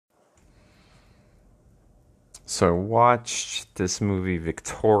So I watched this movie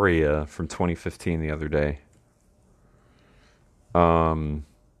Victoria from 2015 the other day. Um,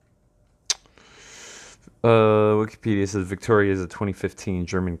 Wikipedia says Victoria is a 2015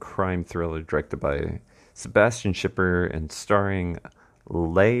 German crime thriller directed by Sebastian Schipper and starring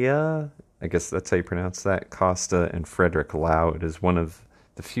Leia, I guess that's how you pronounce that, Costa and Frederick Lau. It is one of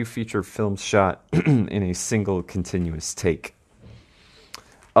the few feature films shot in a single continuous take.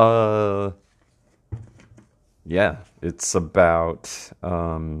 Uh, yeah, it's about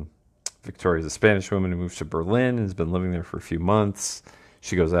Victoria's a Spanish woman who moved to Berlin and has been living there for a few months.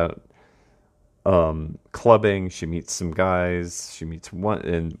 She goes out clubbing. She meets some guys. She meets one,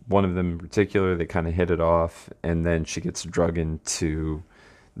 and one of them in particular. They kind of hit it off, and then she gets drug into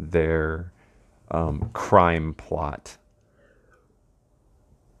their crime plot.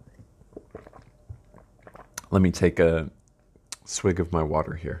 Let me take a swig of my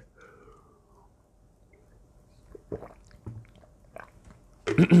water here.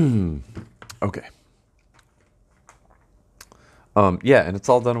 Okay. Yeah, and it's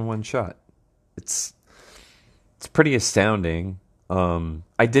all done in one shot. It's it's pretty astounding.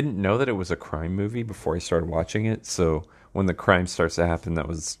 I didn't know that it was a crime movie before I started watching it, so when the crime starts to happen, that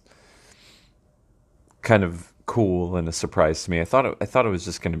was kind of cool and a surprise to me. I thought it was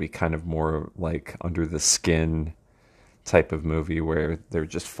just going to be kind of more like under the skin type of movie where they're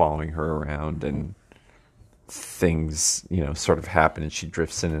just following her around and things, sort of happen and she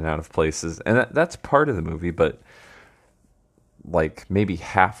drifts in and out of places. And that's part of the movie, but like maybe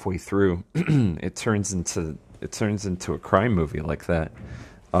halfway through it turns into a crime movie like that.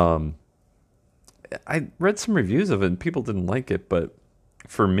 Um I read some reviews of it and people didn't like it, but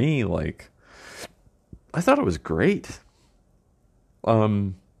for me, like, I thought it was great.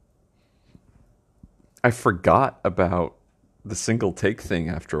 Um I forgot about the single take thing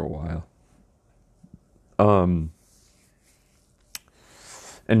after a while. Um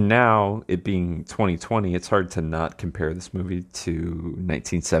And now, it being 2020, it's hard to not compare this movie to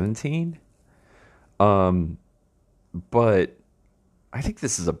 1917. Um, but I think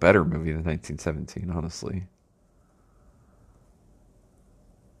this is a better movie than 1917, honestly.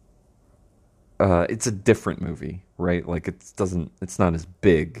 It's a different movie, right? Like it's not as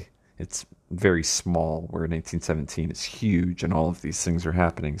big. It's very small, where 1917 is huge and all of these things are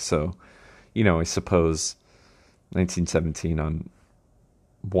happening. So, I suppose 1917 on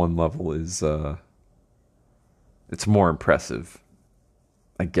one level is it's more impressive,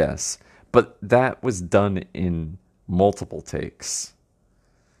 I guess. But that was done in multiple takes,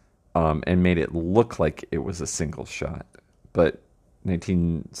 and made it look like it was a single shot. But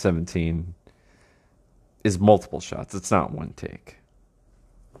 1917 is multiple shots. It's not one take.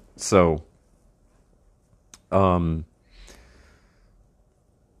 So, um,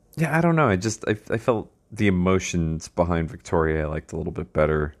 yeah, I don't know. I felt the emotions behind Victoria I liked a little bit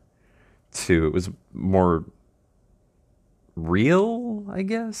better too. It was more real, I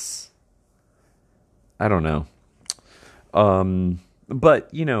guess. I don't know.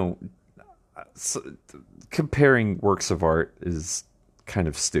 But so, comparing works of art is kind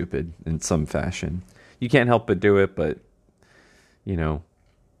of stupid in some fashion. You can't help but do it, but you know,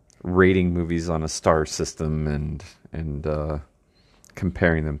 rating movies on a star system and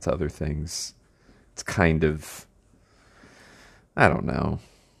comparing them to other things, it's kind of, I don't know,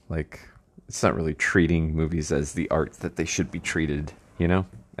 like, it's not really treating movies as the art that they should be treated,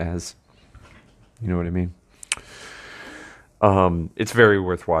 as, you know what I mean? It's very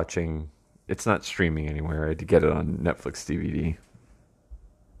worth watching. It's not streaming anywhere. I had to get it on Netflix DVD.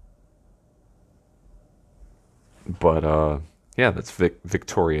 But yeah, that's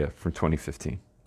Victoria from 2015.